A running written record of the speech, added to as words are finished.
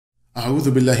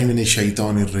أعوذ بالله من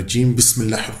الشيطان الرجيم بسم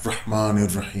الله الرحمن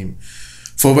الرحيم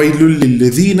فويل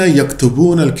للذين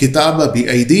يكتبون الكتاب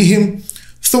بأيديهم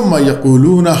ثم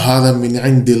يقولون هذا من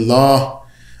عند الله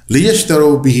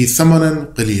ليشتروا به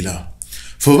ثمنا قليلا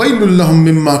فويل لهم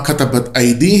مما كتبت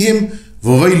أيديهم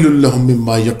وويل لهم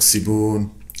مما يكسبون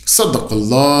صدق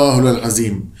الله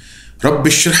العظيم رب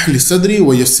اشرح لي صدري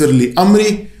ويسر لي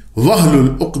أمري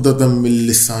واحلل عقدة من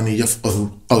لساني يفقهوا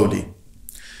قولي.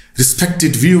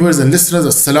 Respected viewers and listeners,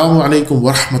 Assalamu alaikum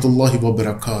wa rahmatullahi wa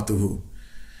barakatuhu.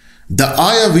 The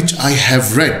ayah which I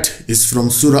have read is from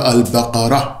Surah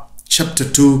Al-Baqarah, chapter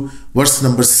 2, verse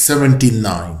number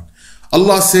 79.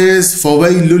 Allah says,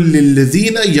 فَوَيْلٌ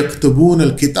لِلَّذِينَ يَكْتُبُونَ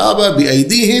الْكِتَابَ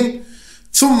بِأَيْدِيهِمْ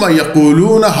ثُمَّ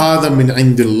يَقُولُونَ هَذَا مِنْ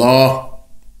عِنْدِ اللَّهِ.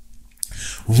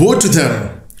 Woe to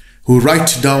them who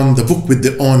write down the book with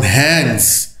their own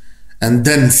hands and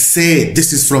then say,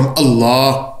 this is from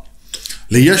Allah.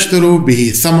 لِيَشْتَرُوا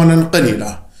بِهِ ثَمَنًا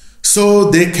قَلِيلًا, so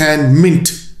they can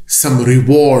mint some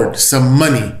reward, some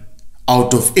money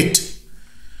out of it.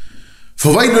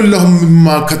 فَوَيْلٌ لَهُمْ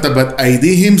مِمَّا كَتَبَتْ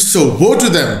أَيْدِيهِمْ, so woe to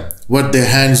them what their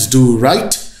hands do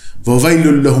right.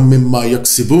 وَوَيْلٌ لَهُمْ مِمَّا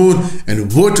يَكْسِبُونَ,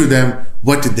 and woe to them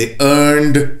what they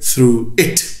earned through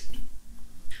it.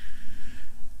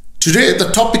 Today the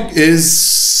topic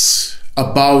is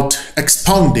about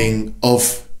expounding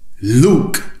of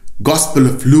Luke, Gospel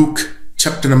of Luke,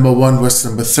 chapter number 1, verse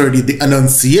number 30, the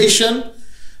Annunciation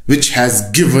which has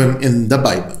given in the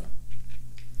Bible.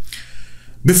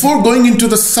 Before going into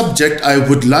the subject, I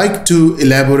would like to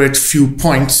elaborate few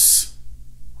points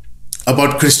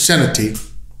about Christianity.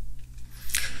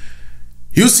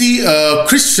 You see,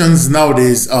 Christians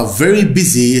nowadays are very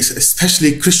busy,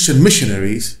 especially Christian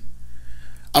missionaries,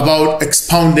 about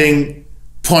expounding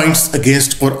points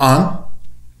against Quran,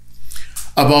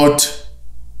 about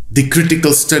the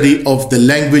critical study of the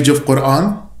language of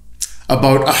Quran,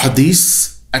 about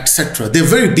ahadith, etc. They're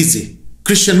very busy,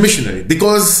 Christian missionary,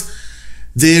 because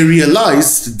they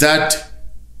realized that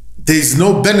there is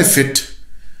no benefit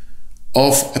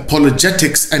of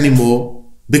apologetics anymore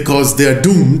because they are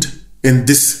doomed in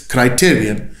this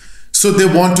criterion. So they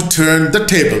want to turn the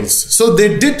tables. So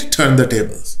they did turn the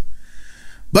tables.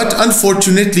 But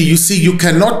unfortunately, you see, you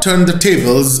cannot turn the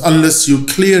tables unless you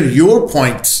clear your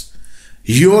points,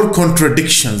 your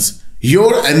contradictions,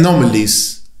 your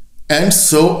anomalies, and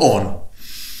so on.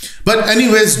 But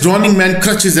anyways, drowning man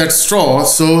clutches at straw,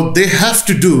 so they have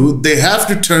to turn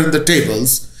the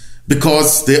tables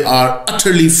because they are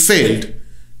utterly failed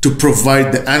to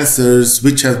provide the answers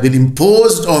which have been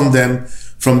imposed on them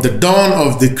from the dawn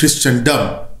of the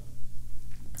Christendom.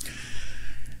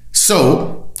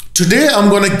 So today I'm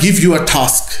going to give you a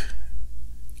task,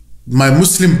 my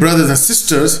Muslim brothers and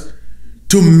sisters,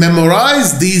 to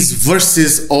memorize these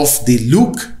verses of the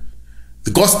Luke,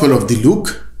 the Gospel of the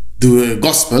Luke, the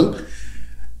Gospel,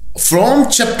 from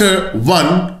chapter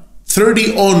 1,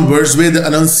 30 onwards, where the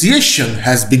Annunciation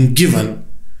has been given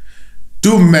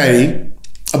to Mary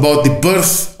about the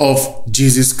birth of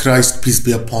Jesus Christ, peace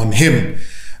be upon him.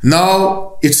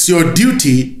 Now, it's your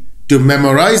duty to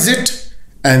memorize it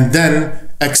and then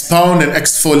expound and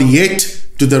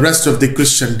exfoliate to the rest of the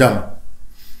Christendom.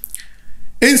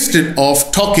 Instead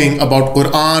of talking about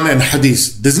Quran and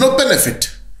Hadith, there's no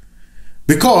benefit,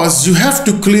 because you have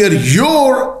to clear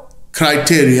your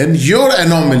criterion, your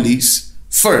anomalies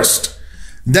first,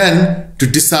 then to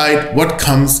decide what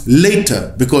comes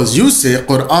later, because you say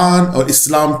Quran or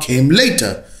Islam came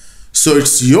later. So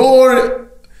it's your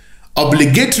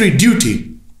obligatory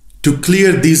duty to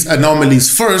clear these anomalies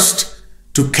first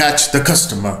to catch the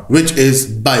customer, which is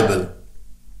Bible.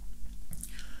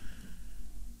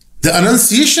 The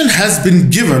Annunciation has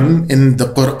been given in the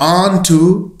Quran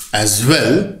too as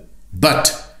well,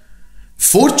 but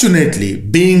fortunately,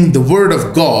 being the word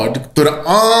of God,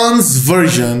 Quran's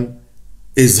version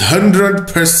is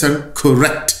 100%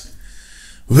 correct,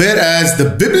 whereas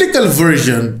the biblical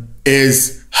version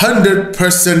is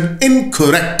 100%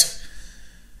 incorrect.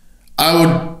 I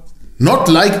would not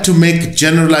like to make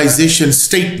generalization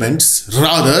statements,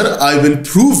 rather I will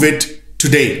prove it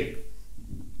today.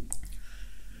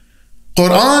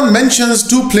 Quran mentions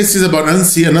two places about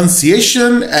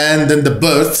Annunciation and then the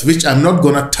birth, which I'm not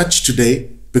going to touch today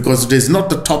because it is not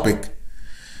the topic.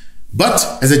 But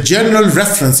as a general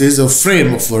references or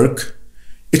frame of work,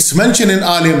 it's mentioned in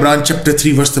Al Imran chapter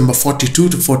 3 verse number 42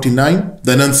 to 49,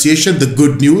 the Annunciation, the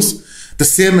good news. The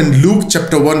same in Luke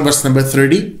chapter 1 verse number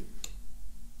 30.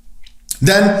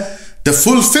 Then the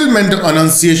fulfillment of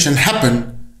Annunciation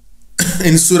happened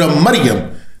in Surah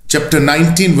Maryam chapter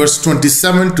 19 verse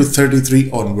 27 to 33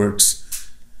 onwards.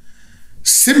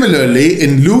 Similarly,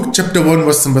 in Luke chapter 1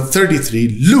 verse number 33,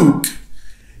 Luke,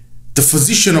 the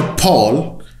physician of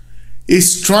Paul,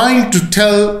 is trying to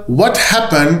tell what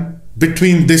happened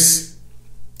between this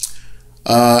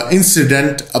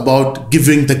incident about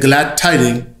giving the glad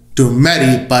tidings to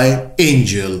Mary by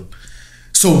angel.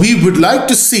 So we would like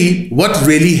to see what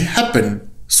really happened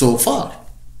so far.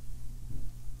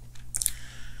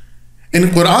 In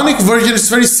Qur'anic version, it's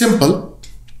very simple.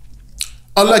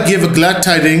 Allah gave a glad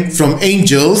tidings from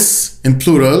angels, in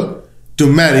plural,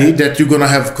 to Mary that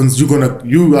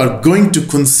you are going to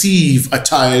conceive a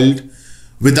child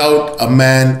without a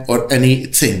man or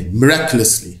anything,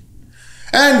 miraculously.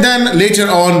 And then later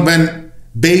on, when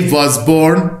babe was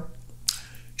born,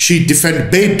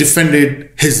 babe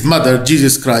defended his mother,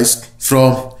 Jesus Christ,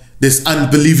 from this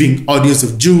unbelieving audience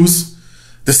of Jews.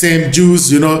 The same Jews,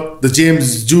 the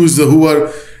Jews who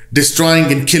were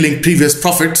destroying and killing previous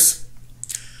prophets.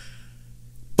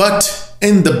 But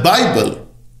in the Bible,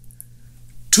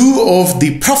 2 of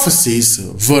the prophecies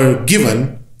were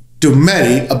given to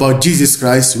Mary about Jesus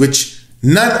Christ, which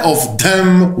none of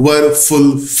them were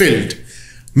fulfilled.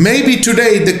 Maybe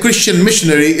today the Christian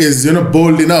missionary is,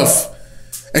 bold enough,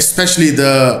 especially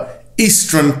the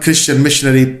Eastern Christian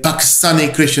missionary,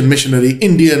 Pakistani Christian missionary,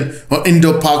 Indian or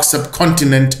Indo-Pak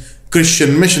subcontinent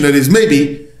Christian missionaries.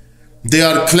 Maybe they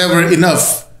are clever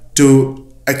enough to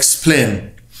explain.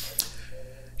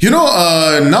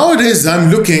 Nowadays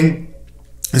I'm looking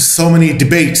at so many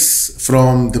debates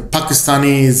from the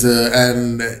Pakistanis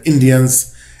and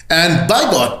Indians, and by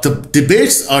God, the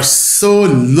debates are so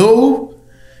low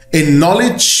in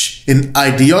knowledge, in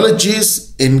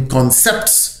ideologies, in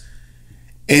concepts,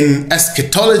 in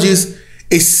eschatologies.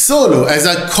 Is so low, as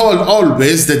I call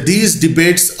always, that these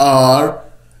debates are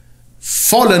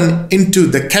fallen into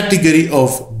the category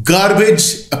of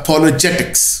garbage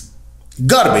apologetics.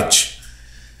 Garbage.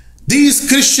 These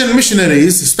Christian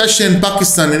missionaries, especially in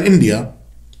Pakistan and India,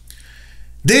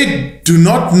 they do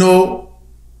not know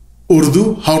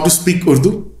Urdu, how to speak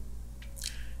Urdu.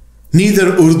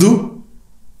 Neither Urdu,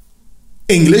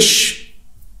 English,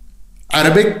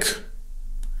 Arabic,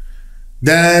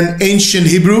 then ancient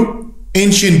Hebrew,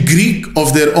 ancient Greek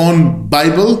of their own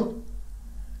Bible.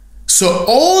 So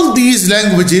all these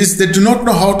languages, they do not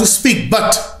know how to speak,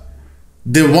 but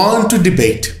they want to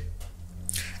debate.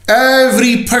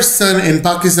 Every person in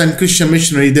Pakistan, Christian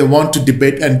missionary, they want to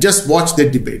debate, and just watch their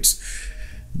debates.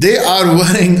 They are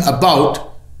worrying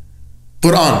about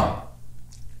Quran,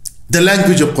 the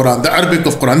language of Quran, the Arabic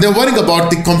of Quran. They're worrying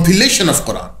about the compilation of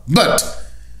Quran, but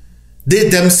they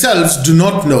themselves do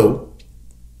not know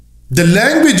the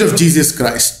language of Jesus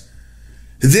Christ.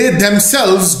 They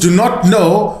themselves do not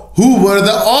know who were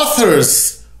the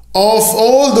authors of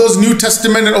all those New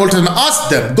Testament and Old Testament. Ask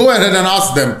them, go ahead and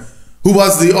ask them. Who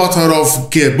was the author of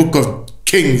Book of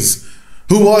Kings?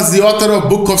 Who was the author of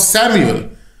Book of Samuel?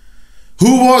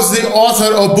 Who was the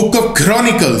author of Book of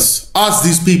Chronicles? Ask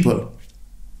these people.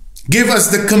 Give us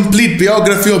the complete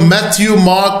biography of Matthew,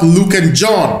 Mark, Luke, and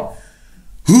John.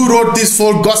 Who wrote these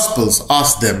 4 Gospels?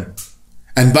 Ask them.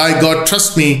 And by God,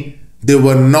 trust me, they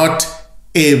were not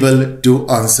able to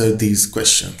answer these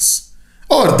questions.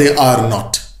 Or they are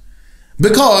not.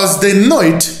 Because they know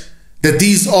it, that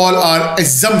these all are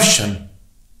assumption,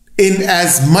 in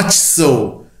as much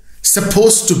so,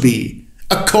 supposed to be,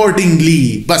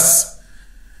 accordingly, bas.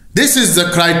 This is the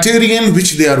criterion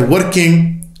which they are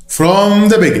working from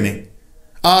the beginning.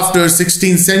 After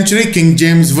 16th century, King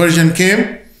James Version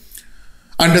came.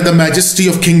 Under the majesty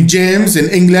of King James in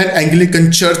England,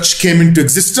 Anglican Church came into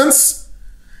existence.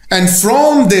 And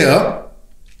from there,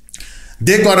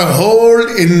 they got a hold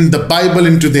in the Bible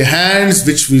into their hands,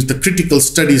 which was the critical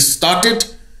studies started.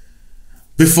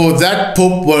 Before that,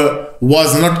 Pope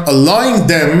was not allowing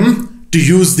them to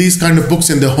use these kind of books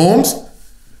in their homes.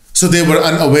 So they were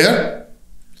unaware.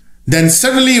 Then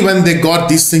suddenly when they got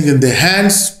these things in their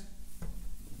hands,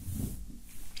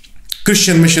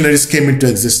 Christian missionaries came into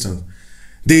existence.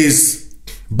 These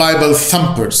Bible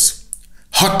thumpers,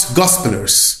 hot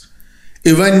gospelers,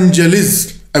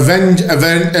 evangelium,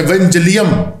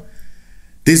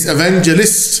 these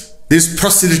evangelists, these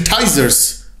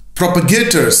proselytizers,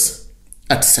 propagators,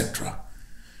 etc.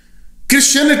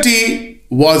 Christianity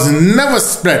was never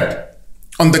spread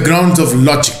on the grounds of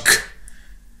logic.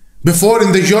 Before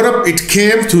in the Europe, it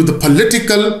came through the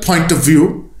political point of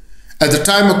view at the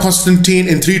time of Constantine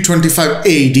in 325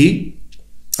 AD.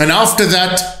 And after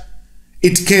that,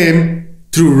 it came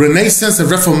through Renaissance and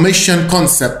Reformation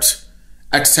concept,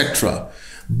 etc.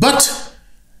 But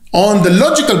on the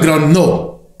logical ground,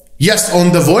 no. Yes,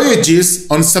 on the voyages,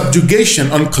 on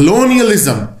subjugation, on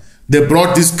colonialism, they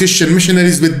brought these Christian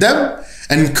missionaries with them,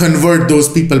 and convert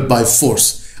those people by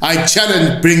force. I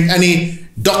challenge, bring any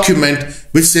document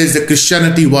which says that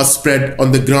Christianity was spread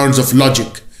on the grounds of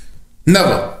logic.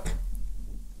 Never.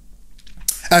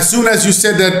 As soon as you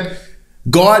said that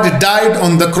God died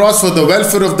on the cross for the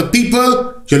welfare of the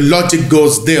people, your logic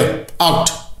goes there,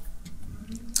 out.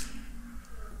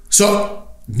 So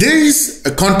these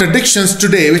contradictions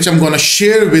today, which I'm going to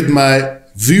share with my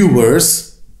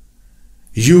viewers,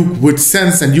 you would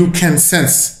sense and you can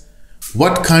sense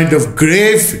what kind of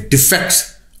grave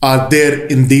defects are there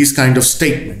in these kind of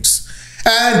statements.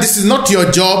 And this is not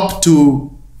your job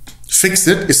to fix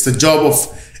it. It's the job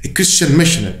of a Christian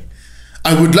missionary.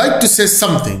 I would like to say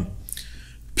something.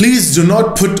 Please do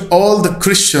not put all the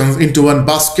Christians into one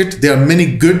basket. There are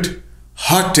many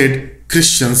good-hearted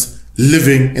Christians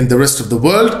living in the rest of the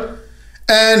world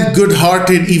and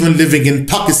good-hearted even living in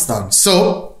Pakistan.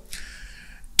 So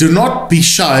do not be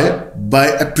shy by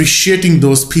appreciating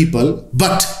those people.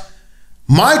 But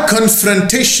my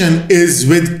confrontation is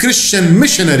with Christian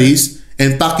missionaries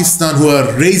in Pakistan who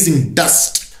are raising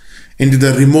dust into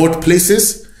the remote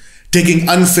places, taking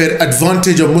unfair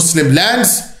advantage of Muslim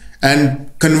lands and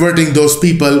converting those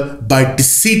people by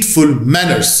deceitful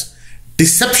manners.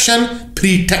 Deception,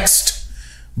 pretext.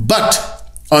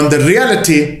 But on the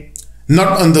reality,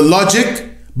 not on the logic,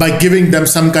 by giving them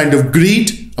some kind of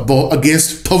greed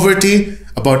against poverty,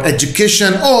 about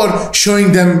education, or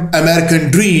showing them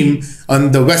American dream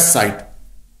on the west side.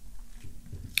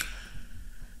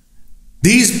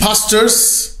 These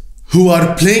pastors who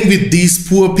are playing with these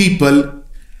poor people,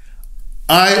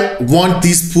 I want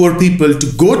these poor people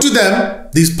to go to them,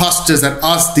 these pastors, and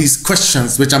ask these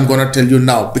questions, which I'm going to tell you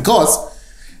now, because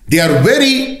they are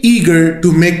very eager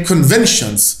to make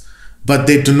conventions, but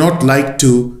they do not like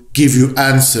to give you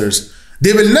answers.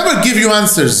 They will never give you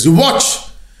answers. You watch.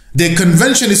 Their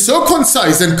convention is so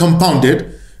concise and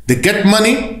compounded. They get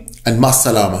money and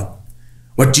masalama.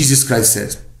 What Jesus Christ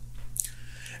says.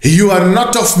 You are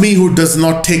not of me who does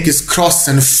not take his cross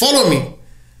and follow me.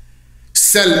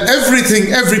 Sell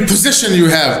everything, every possession you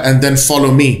have, and then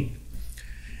follow me.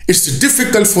 It's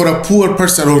difficult for a poor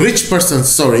person or rich person,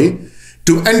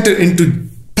 to enter into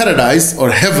paradise or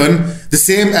heaven the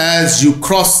same as you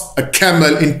cross a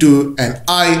camel into an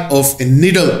eye of a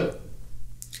needle.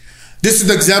 This is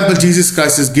the example Jesus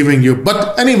Christ is giving you.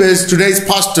 But anyways, today's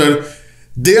pastor,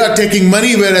 they are taking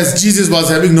money, whereas Jesus was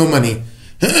having no money.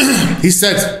 He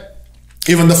said,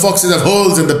 even the foxes have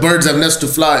holes and the birds have nests to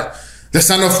fly. The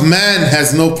Son of Man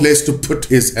has no place to put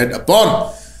his head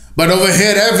upon. But over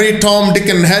here, every Tom, Dick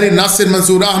and Harry, Nasir,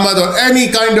 Mansoor, Ahmad, or any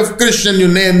kind of Christian, you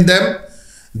name them,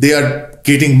 they are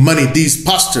getting money, these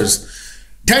pastors.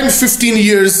 10-15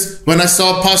 years when I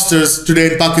saw pastors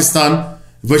today in Pakistan,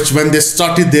 which when they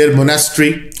started their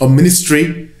monastery or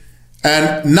ministry,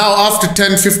 and now after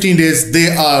 10-15 days,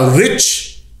 they are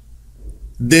rich.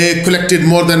 They collected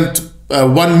more than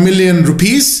 1 million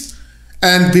rupees.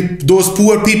 And those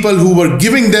poor people who were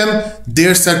giving them,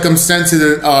 their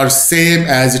circumstances are same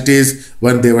as it is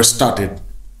when they were started.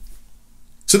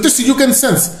 So this you can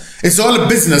sense. It's all a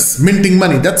business, minting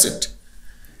money, that's it.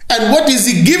 And what is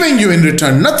he giving you in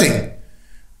return? Nothing.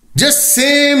 Just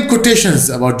same quotations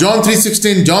about John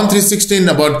 3:16, John 3:16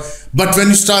 about, but when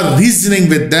you start reasoning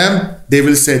with them, they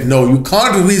will say, no, you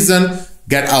can't reason,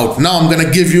 get out. Now I'm going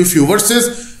to give you a few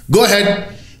verses. Go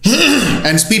ahead.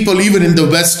 And people even in the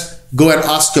West, go and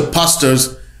ask your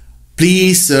pastors,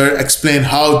 please, sir, explain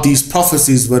how these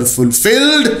prophecies were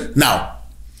fulfilled now.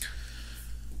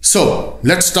 So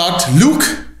let's start. Luke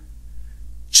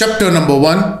chapter number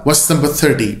 1, verse number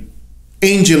 30.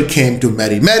 Angel came to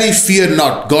Mary. Mary, fear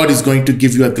not. God is going to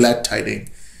give you a glad tidings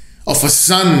of a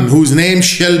son whose name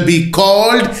shall be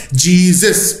called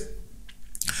Jesus,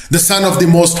 the Son of the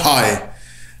Most High.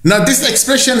 Now this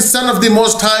expression, Son of the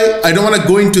Most High, I don't want to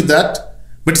go into that,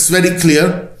 but it's very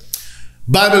clear.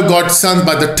 Bible got sons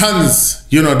by the tons,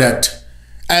 you know that.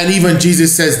 And even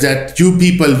Jesus says that you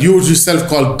people, you yourself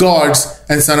call gods,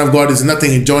 and Son of God is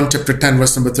nothing in John chapter 10,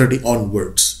 verse number 30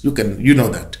 onwards. You know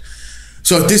that.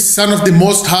 So this Son of the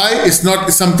Most High is not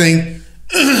something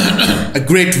a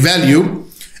great value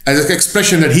as an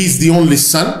expression that he's the only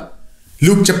son.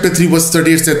 Luke chapter 3, verse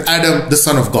 38 said, Adam, the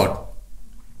Son of God.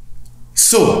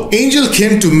 So angel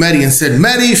came to Mary and said,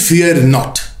 Mary, fear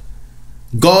not.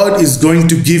 God is going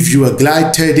to give you a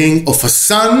glad tidings of a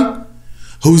son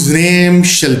whose name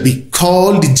shall be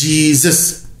called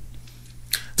Jesus,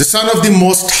 the Son of the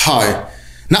Most High.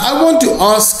 Now I want to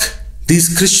ask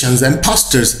these Christians and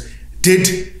pastors,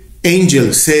 did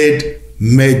angel said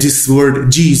this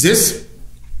word Jesus?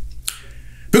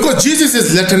 Because Jesus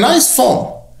is Latinized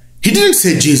form. He didn't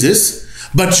say Jesus,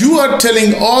 But you are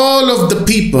telling all of the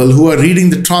people who are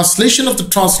reading the translation of the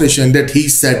translation that he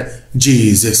said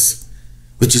Jesus,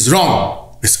 which is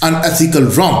wrong. It's unethical,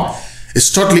 wrong.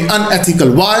 It's totally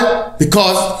unethical. Why?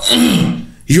 Because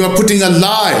you are putting a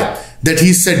lie that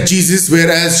he said Jesus,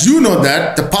 whereas you know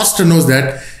that, the pastor knows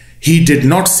that he did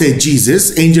not say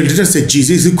Jesus. Angel didn't say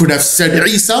Jesus. He could have said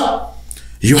Isa,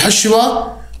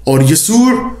 Yeshua, or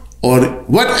Yesur, or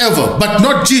whatever, but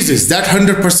not Jesus. That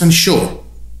 100% sure.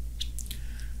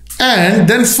 And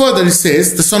then further it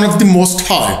says, the Son of the Most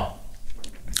High.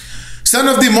 Son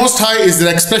of the Most High is the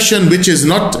expression which is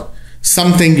not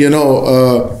something,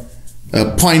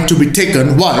 a point to be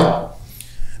taken. Why?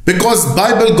 Because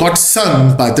Bible got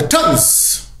sung by the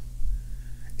tongues.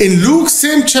 In Luke,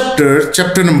 same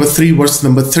chapter number 3, verse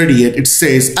number 38, it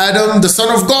says, Adam, the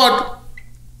Son of God.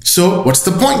 So what's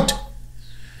the point?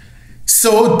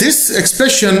 So this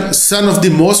expression, Son of the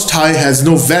Most High, has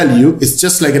no value. It's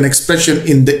just like an expression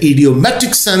in the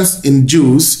idiomatic sense in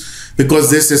Jews,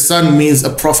 because they say son means a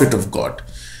prophet of God.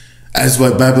 As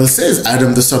what Bible says,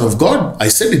 Adam, the Son of God. I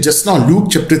said it just now, Luke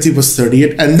chapter 3, verse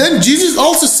 38. And then Jesus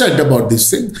also said about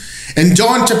this thing. In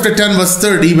John chapter 10, verse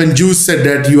 30, when Jews said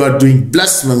that you are doing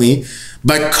blasphemy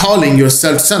by calling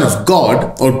yourself Son of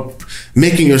God or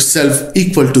making yourself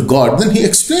equal to God, then he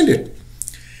explained it.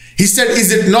 He said,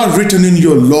 is it not written in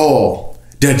your law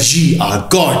that ye are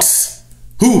gods?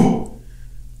 Who?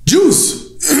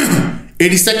 Jews.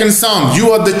 82nd Psalm,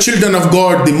 you are the children of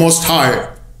God, the Most High.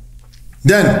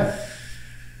 Then,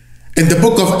 in the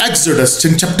book of Exodus,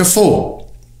 in chapter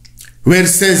 4, where it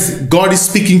says, God is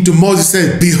speaking to Moses,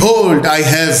 says, behold, I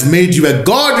have made you a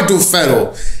god to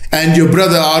Pharaoh, and your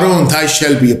brother Aaron, thy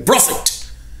shall be a prophet.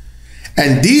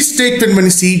 And these statements, when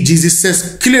you see, Jesus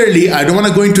says clearly, I don't want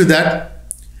to go into that.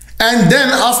 And then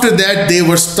after that, they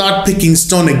were start picking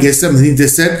stone against them. They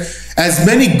said, as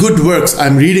many good works,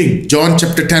 I'm reading John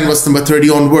chapter 10, verse number 30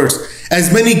 onwards,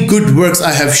 as many good works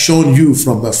I have shown you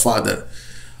from my Father.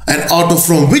 And out of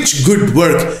from which good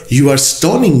work you are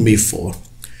stoning me for?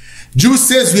 Jews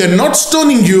says, we are not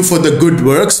stoning you for the good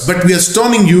works, but we are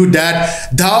stoning you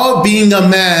that thou being a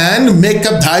man, make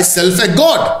up thyself a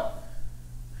God.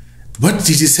 What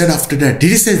did he say after that?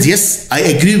 Did he say, yes, I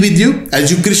agree with you?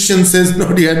 As you Christians says,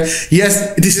 not yet.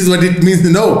 Yes, this is what it means.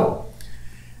 No.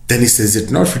 Then he says,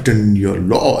 it not written in your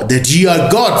law that ye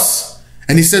are gods.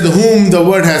 And he said, whom the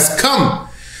word has come.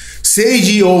 Say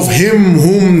ye of him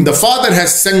whom the Father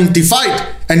has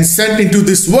sanctified and sent into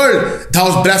this world,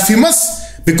 thou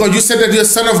blasphemous, because you said that you are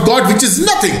Son of God, which is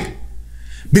nothing.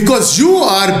 Because you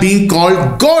are being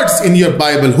called gods in your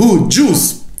Bible. Who?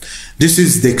 Jews. This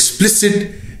is the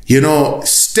explicit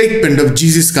statement of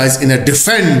Jesus Christ in a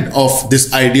defense of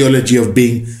this ideology of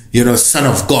being, Son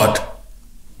of God.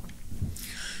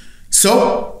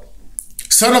 So,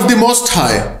 Son of the Most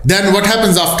High. Then what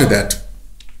happens after that?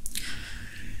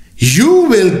 You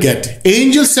will get,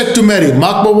 angel said to Mary,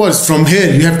 mark my words, from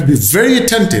here you have to be very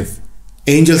attentive.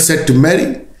 Angel said to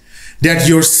Mary that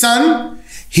your son,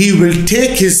 he will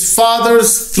take his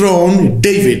father's throne,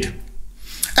 David,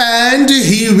 and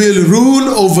he will rule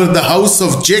over the house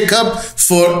of Jacob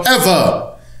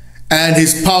forever, and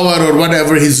his power or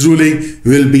whatever his ruling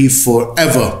will be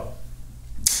forever.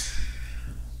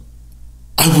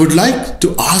 I would like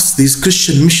to ask these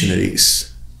Christian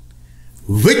missionaries,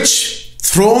 which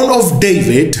throne of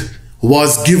David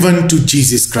was given to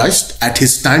Jesus Christ at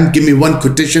his time? Give me one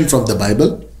quotation from the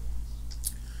Bible.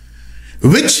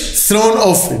 Which throne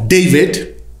of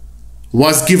David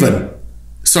was given?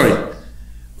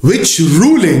 Which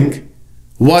ruling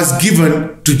was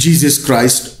given to Jesus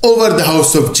Christ over the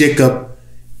house of Jacob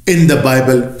in the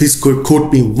Bible? Please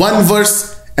quote me one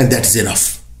verse, and that is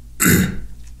enough.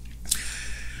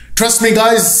 Trust me,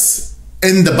 guys,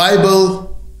 in the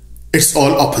Bible, it's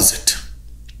all opposite.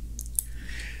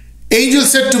 Angel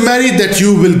said to Mary that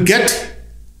you will get,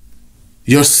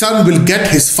 your son will get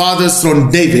his father's throne,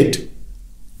 David's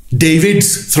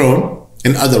throne,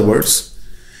 in other words,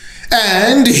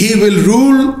 and he will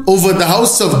rule over the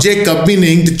house of Jacob,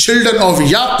 meaning the children of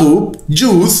Jacob,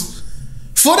 Jews,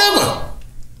 forever.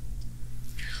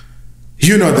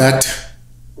 You know that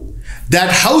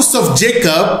house of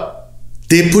Jacob,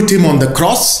 they put him on the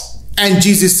cross, and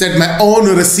Jesus said, my own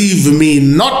receive me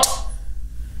not.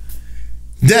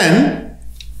 Then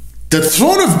the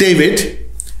throne of David,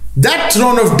 that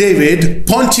throne of David,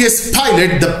 Pontius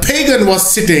Pilate, the pagan,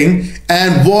 was sitting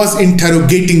and was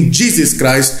interrogating Jesus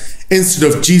Christ,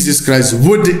 instead of Jesus Christ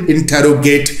would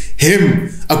interrogate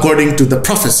him according to the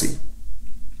prophecy.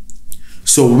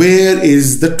 So where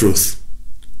is the truth?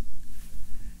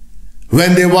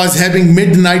 When they was having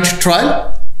midnight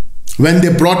trial, when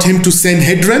they brought him to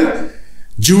Sanhedrin,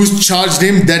 Jews charged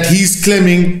him that he is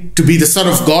claiming to be the Son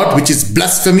of God, which is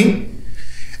blasphemy.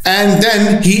 And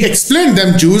then he explained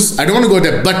them, Jews, I don't want to go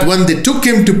there, but when they took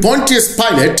him to Pontius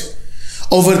Pilate,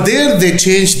 over there they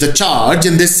changed the charge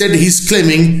and they said he's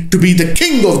claiming to be the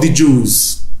king of the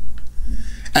Jews.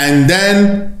 And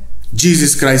then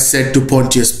Jesus Christ said to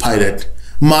Pontius Pilate,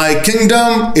 my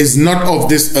kingdom is not of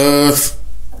this earth.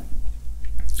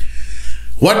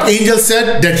 What angel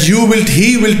said? That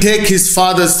he will take his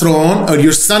father's throne, or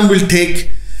your son will take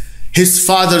his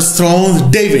father's throne,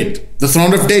 David, the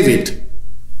throne of David.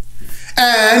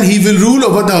 And he will rule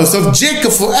over the house of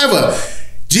Jacob forever.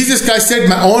 Jesus Christ said,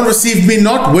 my own receive me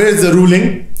not. Where is the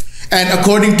ruling? And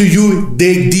according to you,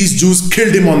 these Jews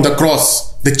killed him on the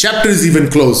cross. The chapter is even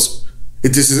closed.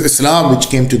 It is Islam which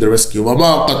came to the rescue.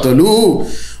 وَمَا قَتَلُوهُ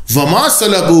وَمَا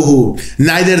صَلَبُوهُ.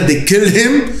 Neither they killed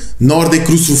him, nor they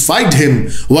crucified him.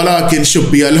 وَلَكِنْ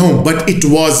شُبِّيَ لَهُمْ. But it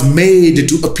was made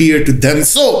to appear to them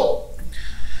so.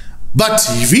 But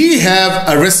we have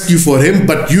a rescue for him,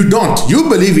 but you don't. You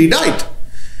believe he died.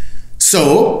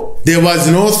 So there was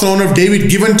no throne of David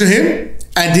given to him,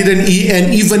 and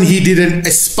even he didn't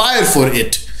aspire for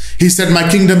it. He said, my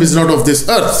kingdom is not of this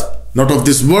earth, not of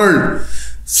this world.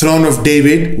 Throne of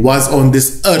David was on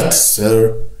this earth,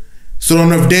 sir.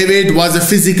 Throne of David was a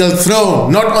physical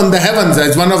throne, not on the heavens,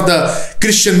 as one of the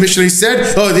Christian missionaries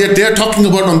said. Oh, they're talking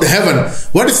about on the heaven.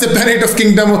 What is the benefit of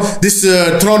kingdom of this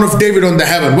throne of David on the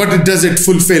heaven? What does it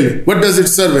fulfill? What does it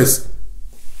service?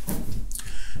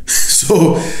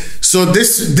 So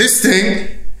this thing,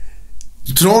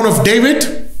 throne of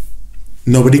David,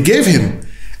 nobody gave him.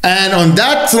 And on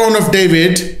that throne of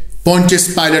David,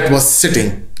 Pontius Pilate was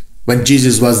sitting when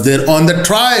Jesus was there on the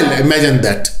trial. Imagine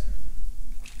that.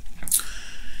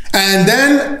 And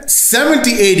then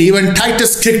 70 AD, when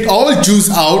Titus kicked all Jews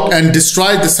out and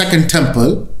destroyed the second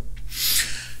temple,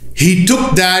 he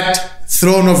took that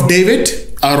throne of David,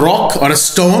 a rock or a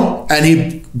stone, and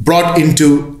he brought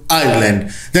into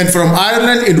Ireland. Then from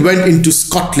Ireland it went into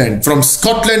Scotland. From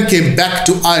Scotland came back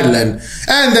to Ireland.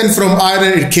 And then from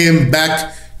Ireland it came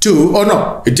back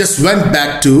to, it just went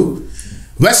back to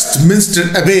Westminster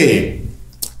Abbey,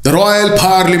 the Royal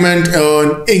Parliament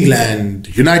in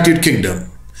England, United Kingdom.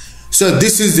 So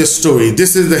this is the story.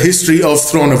 This is the history of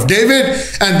throne of David,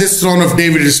 and this throne of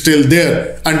David is still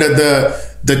there under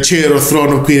the chair or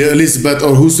throne of Queen Elizabeth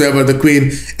or whosoever the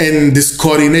queen in this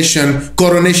coronation,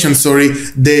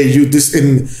 they use this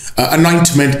in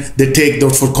anointment, they take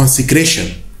that for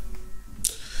consecration.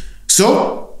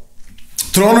 So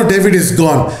throne of David is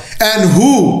gone. And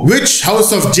which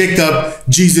house of Jacob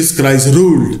Jesus Christ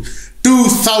ruled?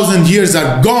 2000 years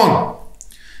are gone.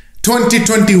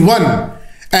 2021.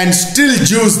 And still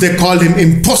Jews, they call him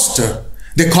impostor.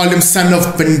 They call him son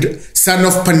of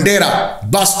Pandera,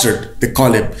 bastard, they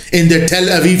call him in their Tel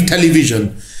Aviv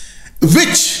television.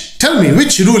 Tell me,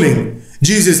 which ruling?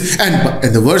 Jesus,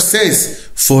 and the verse says,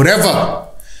 forever.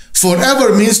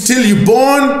 Forever means till you're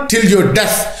born, till your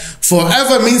death.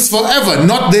 Forever means forever,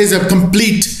 not there's a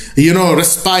complete,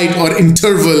 respite or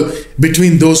interval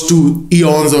between those two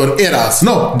eons or eras.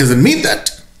 No, it doesn't mean that.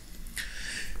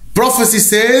 Prophecy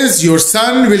says your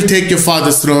son will take your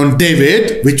father's throne,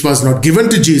 David, which was not given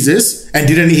to Jesus, and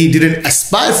he didn't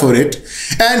aspire for it,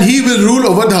 and he will rule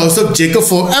over the house of Jacob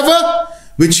forever,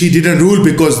 which he didn't rule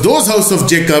because those house of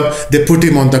Jacob, they put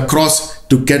him on the cross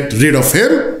to get rid of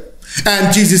him.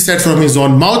 And Jesus said from his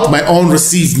own mouth, my own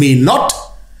receive me not.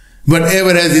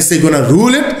 Whatever as he said going to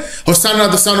rule it. Hosanna,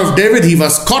 the son of David, he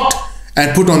was caught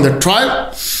and put on the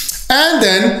trial. And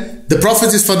then the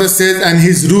prophecies further says, and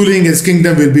his ruling, his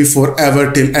kingdom will be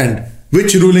forever till end.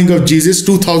 Which ruling of Jesus?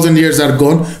 2000 years are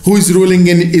gone. Who is ruling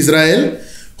in Israel?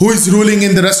 Who is ruling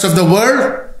in the rest of the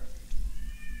world?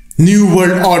 New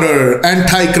world order,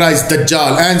 Antichrist,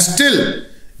 Dajjal. And still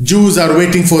Jews are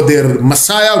waiting for their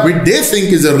Messiah, which they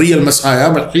think is a real Messiah,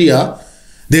 Mashiach.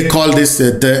 They call this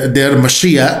their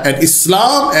Mashiach. And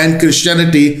Islam and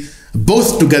Christianity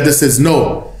both together says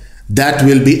no. That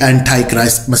will be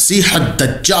Antichrist, Masih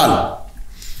ad-Dajjal.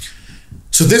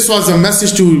 So this was a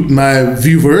message to my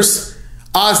viewers.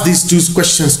 Ask these two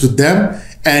questions to them,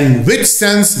 and which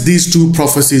sense these two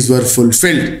prophecies were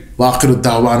fulfilled. Wa akhiru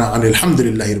da'wana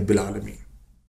alhamdulillahi rabbil alameen.